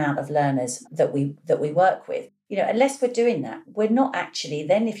huge amount of learners that we work with, unless we're doing that, we're not actually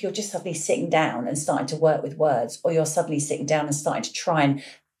then, if you're just suddenly sitting down and starting to work with words, or you're suddenly sitting down and starting to try and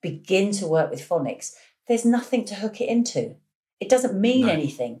begin to work with phonics, there's nothing to hook it into. It doesn't mean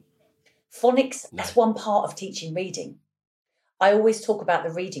anything. Phonics, that's one part of teaching reading. I always talk about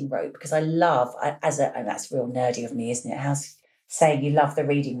the reading rope because and that's real nerdy of me, isn't it? How's saying you love the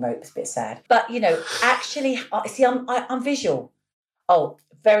reading rope is a bit sad. But, actually, see, I'm visual. Oh,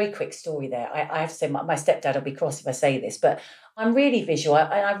 very quick story there. I have to say my stepdad will be cross if I say this, but I'm really visual.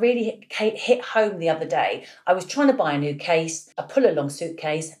 I really hit home the other day. I was trying to buy a new case, a pull-along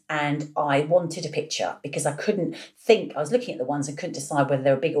suitcase, and I wanted a picture because I couldn't think. I was looking at the ones and couldn't decide whether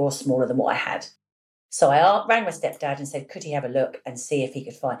they were bigger or smaller than what I had. So I rang my stepdad and said, could he have a look and see if he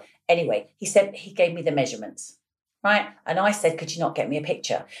could find. Anyway, he said he gave me the measurements, right? And I said, could you not get me a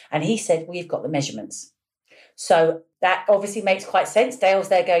picture? And he said, we've got the measurements. So that obviously makes quite sense. Dale's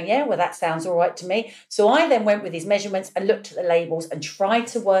there going, yeah, well, that sounds all right to me. So I then went with his measurements and looked at the labels and tried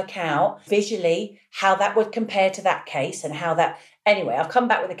to work out visually how that would compare to that case and how that. Anyway, I've come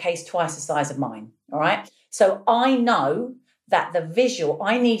back with a case twice the size of mine. All right. So I know that the visual,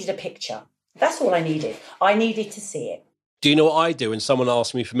 I needed a picture. That's all I needed. I needed to see it. Do you know what I do when someone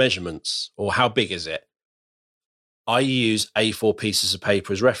asks me for measurements or how big is it? I use A4 pieces of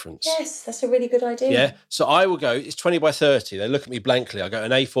paper as reference. Yes, that's a really good idea. Yeah. So I will go, it's 20 by 30. They look at me blankly. I go,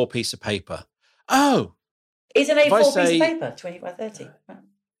 an A4 piece of paper. Oh. Is an A4 piece of paper 20 by 30?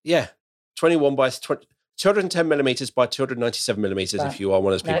 Yeah. 21 by 20, 210 millimetres by 297 millimetres, right. If you are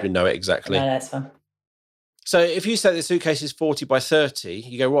one of those people who know it exactly. No, that's fine. So if you say the suitcase is 40 by 30,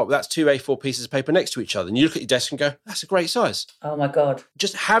 you go, what? That's two A4 pieces of paper next to each other. And you look at your desk and go, that's a great size. Oh, my God.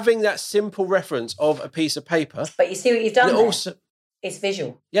 Just having that simple reference of a piece of paper. But you see what you've done there? Also, it's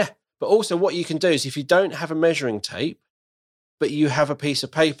visual. Yeah. But also what you can do is if you don't have a measuring tape, but you have a piece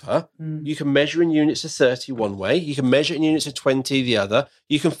of paper, you can measure in units of 30 one way. You can measure in units of 20 the other.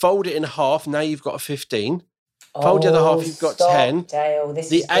 You can fold it in half. Now you've got a 15. Fold the other half, you've got 10. Dale, this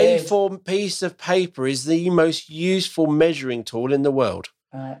the is good. A4 piece of paper is the most useful measuring tool in the world.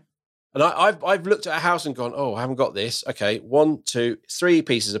 Right. And I've looked at a house and gone, oh, I haven't got this. Okay, 1, 2, 3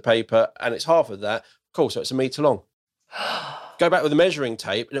 pieces of paper, and it's half of that. Cool, so it's a metre long. Go back with the measuring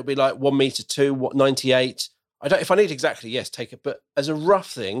tape, and it'll be like 1 metre 2, 98. If I need exactly, yes, take it. But as a rough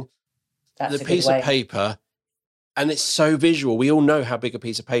thing, that's the piece of paper. And it's so visual. We all know how big a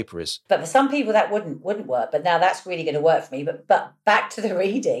piece of paper is. But for some people that wouldn't work. But now that's really going to work for me. But back to the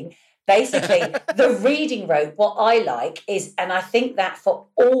reading. Basically, the reading rope, what I like is, and I think that for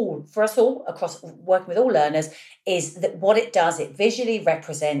us all across working with all learners, is that what it does, it visually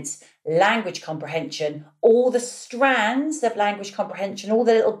represents language comprehension, all the strands of language comprehension, all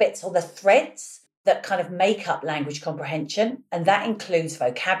the little bits, all the threads that kind of make up language comprehension. And that includes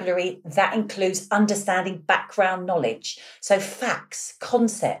vocabulary, that includes understanding background knowledge. So facts,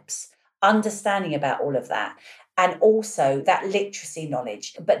 concepts, understanding about all of that. And also that literacy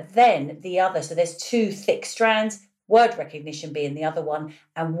knowledge. But then the other, so there's two thick strands, word recognition being the other one.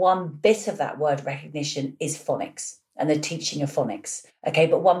 And one bit of that word recognition is phonics and the teaching of phonics. Okay,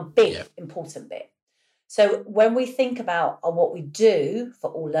 but one big important bit. So when we think about what we do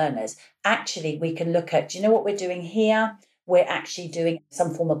for all learners, actually we can look at, do you know what we're doing here? We're actually doing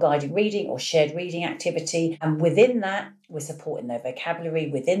some form of guided reading or shared reading activity. And within that, we're supporting their vocabulary.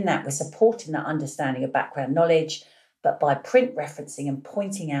 Within that, we're supporting that understanding of background knowledge. But by print referencing and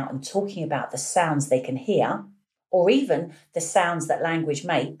pointing out and talking about the sounds they can hear, or even the sounds that language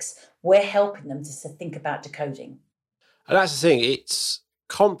makes, we're helping them to think about decoding. And that's the thing. It's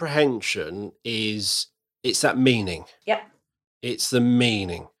comprehension it's that meaning. Yep. It's the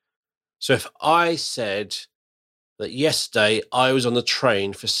meaning. So if I said that yesterday I was on the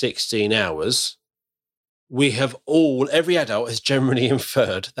train for 16 hours, every adult has generally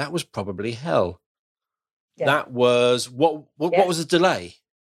inferred that was probably hell. Yeah. That was, what was the delay?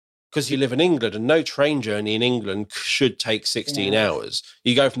 Because you live in England and no train journey in England should take 16 hours.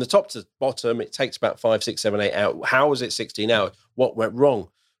 You go from the top to the bottom, it takes about 5, 6, 7, 8 hours. How was it 16 hours? What went wrong?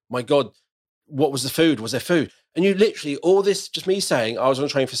 My God. What was the food? Was there food? And you literally, all this, just me saying, I was on a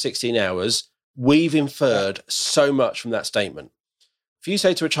train for 16 hours, we've inferred so much from that statement. If you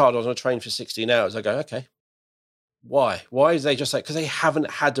say to a child, I was on a train for 16 hours, I go, okay. Why? Why is they just like, because they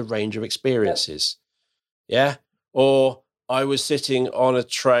haven't had a range of experiences. Yeah? Or I was sitting on a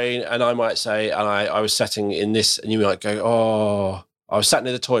train and I might say, and I was sitting in this, and you might go, oh, I was sat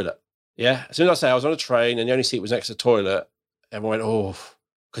near the toilet. Yeah? As soon as I say I was on a train and the only seat was next to the toilet, everyone went, oh,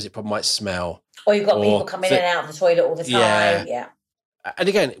 because it probably might smell. Or you've got people coming in and out of the toilet all the time. Yeah. And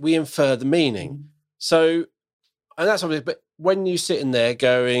again, we infer the meaning. So, and that's obviously, but when you sitting there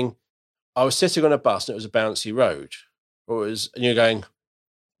going, I was sitting on a bus and it was a bouncy road, and you're going,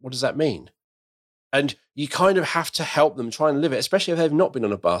 what does that mean? And you kind of have to help them try and live it, especially if they've not been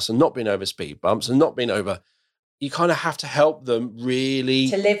on a bus and not been over speed bumps and not been over. You kind of have to help them really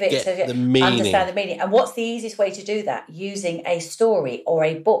to live it, get to the meaning. understand the meaning. And what's the easiest way to do that? Using a story or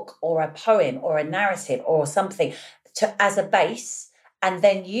a book or a poem or a narrative or something as a base. And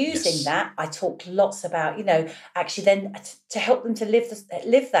then using that, I talked lots about, actually then to help them to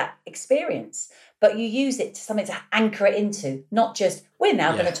live that experience. But you use it to something to anchor it into, not just, we're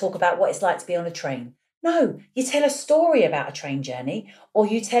now going to talk about what it's like to be on a train. No, you tell a story about a train journey, or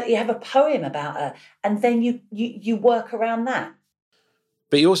you have a poem about and then you work around that.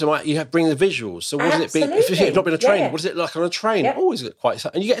 But you also bring the visuals. So what does it be? If you've not been on a train, what is it like on a train? Yep. Oh, is it quite?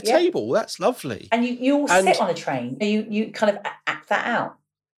 And you get a table. That's lovely. And you all sit on a train. You kind of act that out.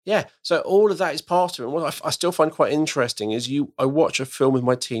 Yeah. So all of that is part of it. And what I still find quite interesting is I watch a film with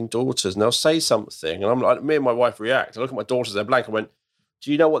my teen daughters, and they'll say something, and I'm like, me and my wife react. I look at my daughters, they're blank. I went,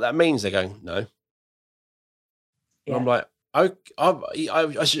 "Do you know what that means?" They're going, "No." Yeah. And I'm like,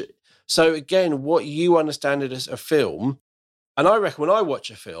 I should. So again, what you understand it as a film. And I reckon when I watch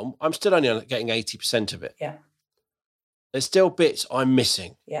a film, I'm still only getting 80% of it. Yeah. There's still bits I'm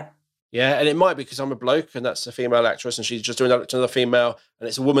missing. Yeah. Yeah. And it might be because I'm a bloke and that's a female actress and she's just doing that to another female and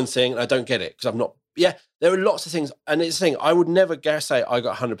it's a woman thing and I don't get it because I'm not. Yeah. There are lots of things. And it's the thing, I would never say I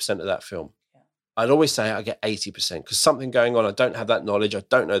got 100% of that film. Yeah. I'd always say I get 80% because something going on. I don't have that knowledge. I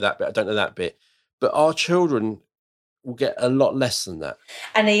don't know that bit. I don't know that bit. But our children will get a lot less than that.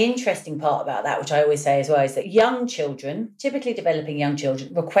 And the interesting part about that, which I always say as well, is that young children, typically developing young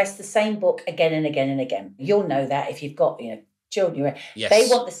children, request the same book again and again and again. You'll know that if you've got, children, they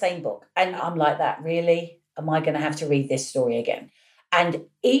want the same book. And I'm like that, really? Am I going to have to read this story again? And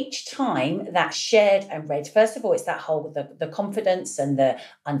each time that's shared and read, first of all, it's that whole, the confidence and the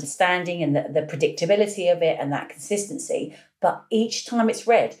understanding and the predictability of it and that consistency. But each time it's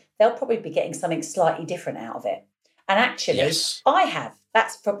read, they'll probably be getting something slightly different out of it. And actually,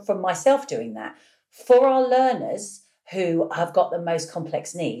 that's from myself doing that. For our learners who have got the most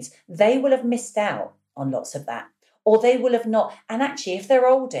complex needs, they will have missed out on lots of that. Or they will have not. And actually, if they're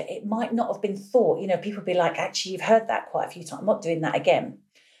older, it might not have been thought. People be like, actually, you've heard that quite a few times. I'm not doing that again.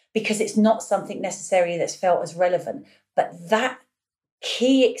 Because it's not something necessarily that's felt as relevant. But that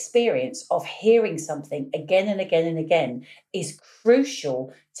key experience of hearing something again and again and again is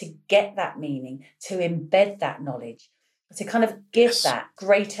crucial to get that meaning, to embed that knowledge, to kind of give that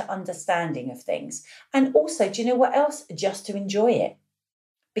greater understanding of things. And also, do you know what else? Just to enjoy it.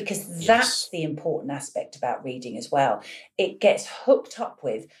 Because that's the important aspect about reading as well. It gets hooked up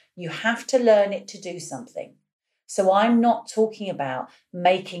with, you have to learn it to do something. So I'm not talking about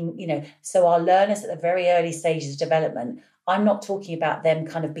making, so our learners at the very early stages of development, I'm not talking about them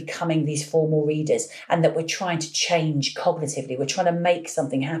kind of becoming these formal readers and that we're trying to change cognitively. We're trying to make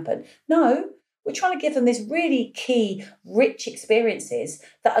something happen. No, we're trying to give them these really key, rich experiences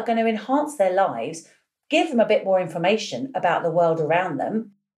that are going to enhance their lives, give them a bit more information about the world around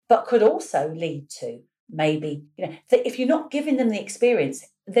them, but could also lead to maybe, that if you're not giving them the experience,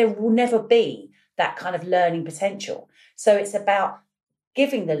 there will never be that kind of learning potential. So it's about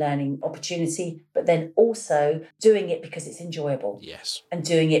giving the learning opportunity, but then also doing it because it's enjoyable. Yes. And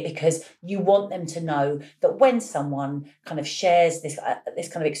doing it because you want them to know that when someone kind of shares this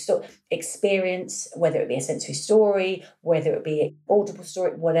kind of experience, whether it be a sensory story, whether it be an audible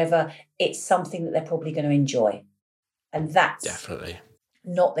story, whatever, it's something that they're probably going to enjoy. And that's definitely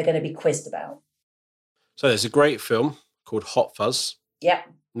not they're going to be quizzed about. So there's a great film called Hot Fuzz. Yeah.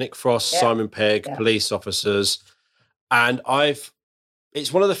 Nick Frost, Simon Pegg, police officers. And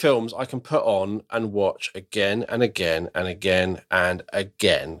it's one of the films I can put on and watch again and again and again and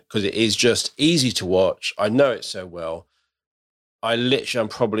again because it is just easy to watch. I know it so well. I'm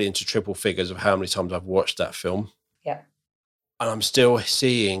probably into triple figures of how many times I've watched that film. Yeah. And I'm still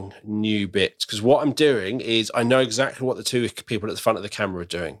seeing new bits because what I'm doing is I know exactly what the two people at the front of the camera are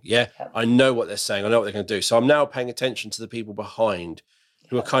doing. Yeah. I know what they're saying. I know what they're going to do. So I'm now paying attention to the people behind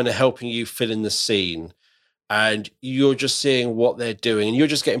who are kind of helping you fill in the scene. And you're just seeing what they're doing and you're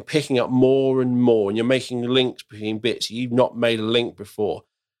just picking up more and more and you're making links between bits you've not made a link before.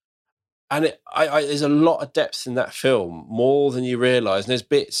 And there's a lot of depth in that film, more than you realise. And there's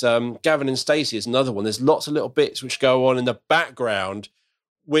bits, Gavin and Stacey is another one. There's lots of little bits which go on in the background,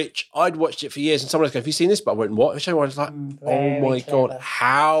 which I'd watched it for years. And someone was going, have you seen this? But I went, what? I was like, oh my God,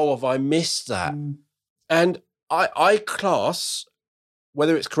 how have I missed that? And I class,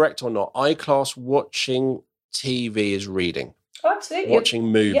 whether it's correct or not, I class watching TV as reading. Oh, absolutely. Watching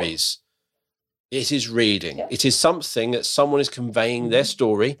movies. It is reading. Yeah. It is something that someone is conveying their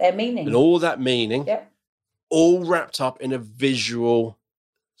story, their meaning, and all that meaning, all wrapped up in a visual.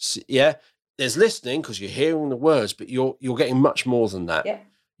 Yeah, there's listening because you're hearing the words, but you're getting much more than that. Yeah.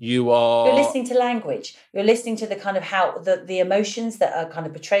 You're listening to language. You're listening to the kind of how the emotions that are kind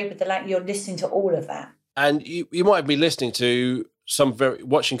of portrayed with the language. You're listening to all of that. And you might be listening to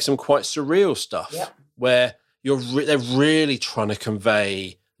watching some quite surreal stuff where they're really trying to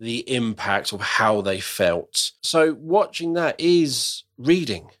convey the impact of how they felt. So watching that is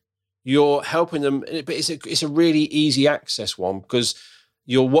reading. You're helping them, but it's a really easy access one because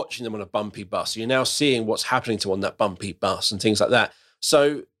you're watching them on a bumpy bus. You're now seeing what's happening to them on that bumpy bus and things like that.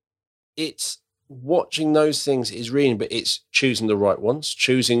 So it's watching those things is reading, but it's choosing the right ones,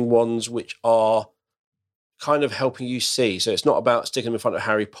 choosing ones which are kind of helping you see. So it's not about sticking them in front of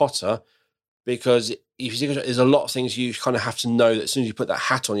Harry Potter, because if you think there's a lot of things you kind of have to know that as soon as you put that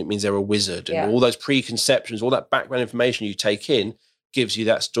hat on, it means they're a wizard. And all those preconceptions, all that background information you take in gives you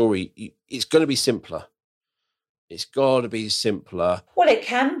that story. It's going to be simpler. It's got to be simpler. Well, it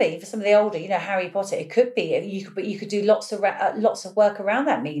can be for some of the older, Harry Potter. It could be. You could do lots of work around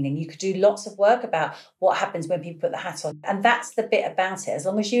that meaning. You could do lots of work about what happens when people put the hat on, and that's the bit about it. As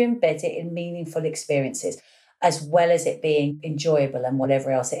long as you embed it in meaningful experiences, as well as it being enjoyable and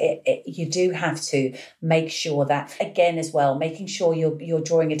whatever else, you do have to make sure that, again, as well, making sure you're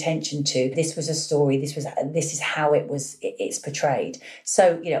drawing attention to this was a story. This is how it's portrayed.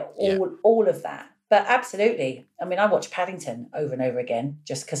 So all of that. But absolutely, I mean, I watch Paddington over and over again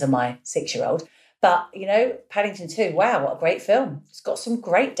just because of my 6-year-old. But, Paddington 2, wow, what a great film. It's got some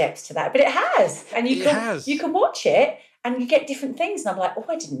great depth to that. But it has. And you can watch it and you get different things. And I'm like, oh,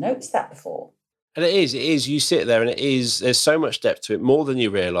 I didn't notice that before. And it is. You sit there and there's so much depth to it, more than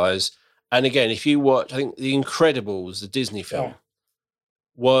you realise. And again, if you watch, I think The Incredibles, the Disney film,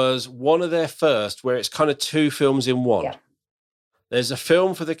 was one of their first where it's kind of 2 films in one. Yeah. There's a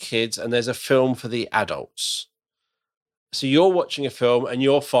film for the kids and there's a film for the adults. So you're watching a film and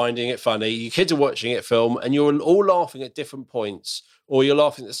you're finding it funny. Your kids are watching it film and you're all laughing at different points, or you're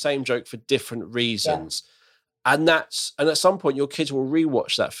laughing at the same joke for different reasons. Yeah. And at some point your kids will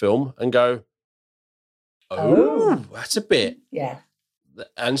rewatch that film and go, oh, that's a bit. Yeah.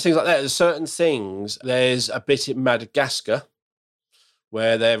 And things like that. There's certain things. There's a bit in Madagascar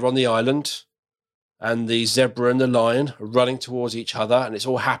where they're on the island and the zebra and the lion are running towards each other and it's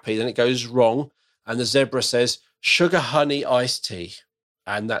all happy. Then it goes wrong. And the zebra says, sugar, honey, iced tea.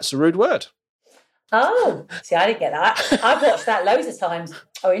 And that's a rude word. Oh, see, I didn't get that. I've watched that loads of times.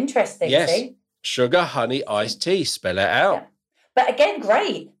 Oh, interesting. Yes. See? Sugar, honey, iced tea. Spell it out. Yeah. But again,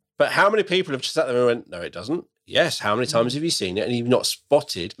 great. But how many people have just sat there and went, no, it doesn't? Yes. How many times have you seen it and you've not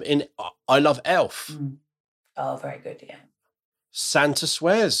spotted in I Love Elf? Mm. Oh, very good, yeah. Santa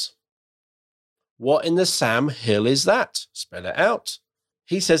swears. What in the Sam Hill is that? Spell it out.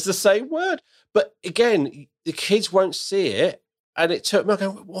 He says the same word. But again, the kids won't see it. And it took me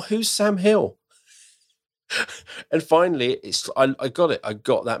going, well, who's Sam Hill? And finally, I got it. I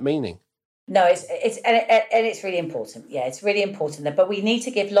got that meaning. No, it's really important. Yeah, it's really important. But we need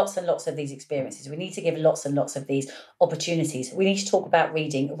to give lots and lots of these experiences. We need to give lots and lots of these opportunities. We need to talk about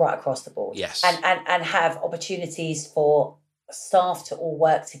reading right across the board. Yes. And have opportunities for staff to all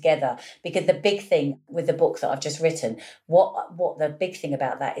work together, because the big thing with the book that I've just written, what the big thing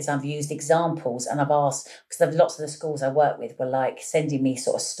about that is I've used examples and I've asked, because lots of the schools I work with were like sending me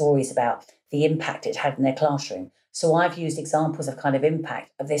sort of stories about the impact it had in their classroom. So I've used examples of kind of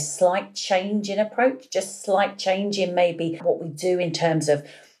impact of this slight change in approach, just slight change in maybe what we do in terms of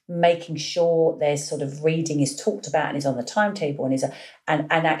making sure there's sort of reading is talked about and is on the timetable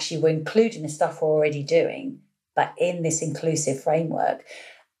and actually we're including the stuff we're already doing, but in this inclusive framework.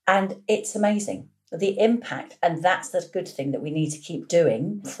 And it's amazing. The impact, and that's the good thing that we need to keep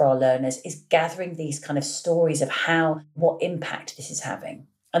doing for our learners, is gathering these kind of stories of what impact this is having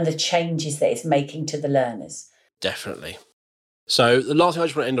and the changes that it's making to the learners. Definitely. So the last thing I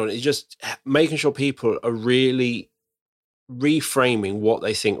just want to end on is just making sure people are really reframing what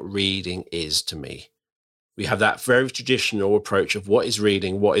they think reading is to me. We have that very traditional approach of what is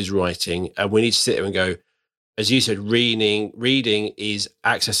reading, what is writing, and we need to sit there and go, as you said, reading is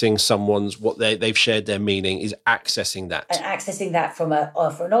accessing someone's, what they've shared their meaning is accessing that. And accessing that from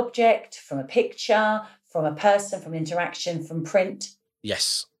an object, from a picture, from a person, from interaction, from print.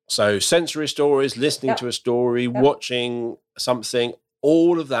 Yes. So sensory stories, listening to a story, watching something,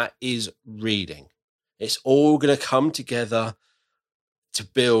 all of that is reading. It's all going to come together to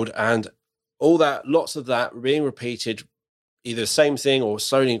build, and all that, lots of that being repeated, either the same thing or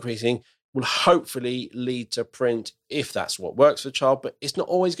slowly increasing, will hopefully lead to print if that's what works for the child, but it's not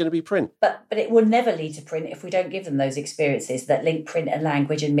always going to be print. But it will never lead to print if we don't give them those experiences that link print and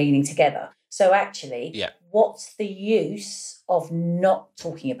language and meaning together. So actually, what's the use of not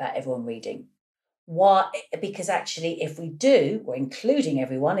talking about everyone reading? Why? Because actually, if we do, we're including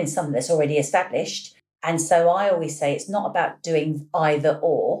everyone in something that's already established. And so I always say it's not about doing either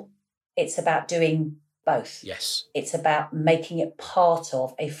or, it's about doing both. Yes. It's about making it part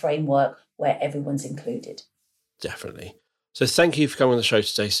of a framework where everyone's included. Definitely. So thank you for coming on the show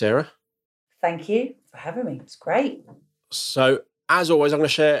today, Sarah. Thank you for having me. It's great. So as always, I'm going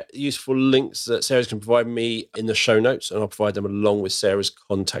to share useful links that Sarah's can provide me in the show notes, and I'll provide them along with Sarah's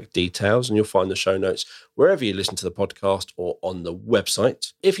contact details. And you'll find the show notes wherever you listen to the podcast or on the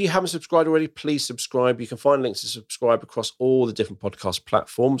website. If you haven't subscribed already, please subscribe. You can find links to subscribe across all the different podcast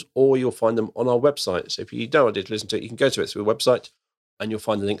platforms, or you'll find them on our website. So if you don't want to listen to it, you can go to it through the website and you'll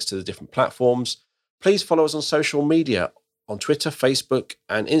find the links to the different platforms. Please follow us on social media. On Twitter, Facebook,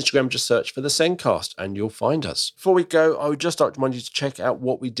 and Instagram, just search for the Zencast and you'll find us. Before we go, I would just like to remind you to check out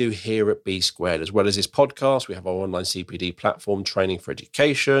what we do here at B Squared. As well as this podcast, we have our online CPD platform, Training for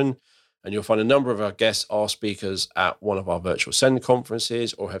Education, and you'll find a number of our guests are speakers at one of our virtual SEND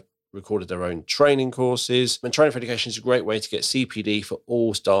conferences or have recorded their own training courses. And Training for Education is a great way to get CPD for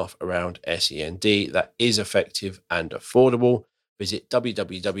all staff around SEND that is effective and affordable. Visit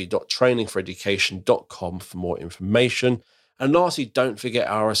www.trainingforeducation.com for more information. And lastly, don't forget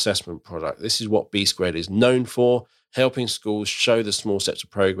our assessment product. This is what B Squared is known for, helping schools show the small steps of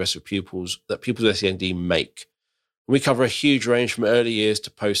progress of pupils that pupils with SEND make. We cover a huge range from early years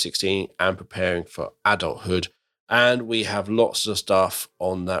to post-16 and preparing for adulthood. And we have lots of stuff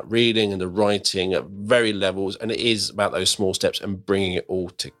on that reading and the writing at very levels. And it is about those small steps and bringing it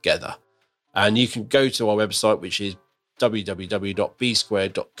all together. And you can go to our website, which is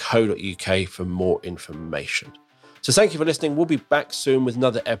www.bsquared.co.uk for more information. So thank you for listening. We'll be back soon with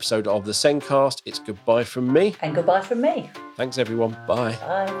another episode of the Zencast. It's goodbye from me. And goodbye from me. Thanks, everyone. Bye.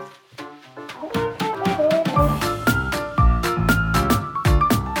 Bye.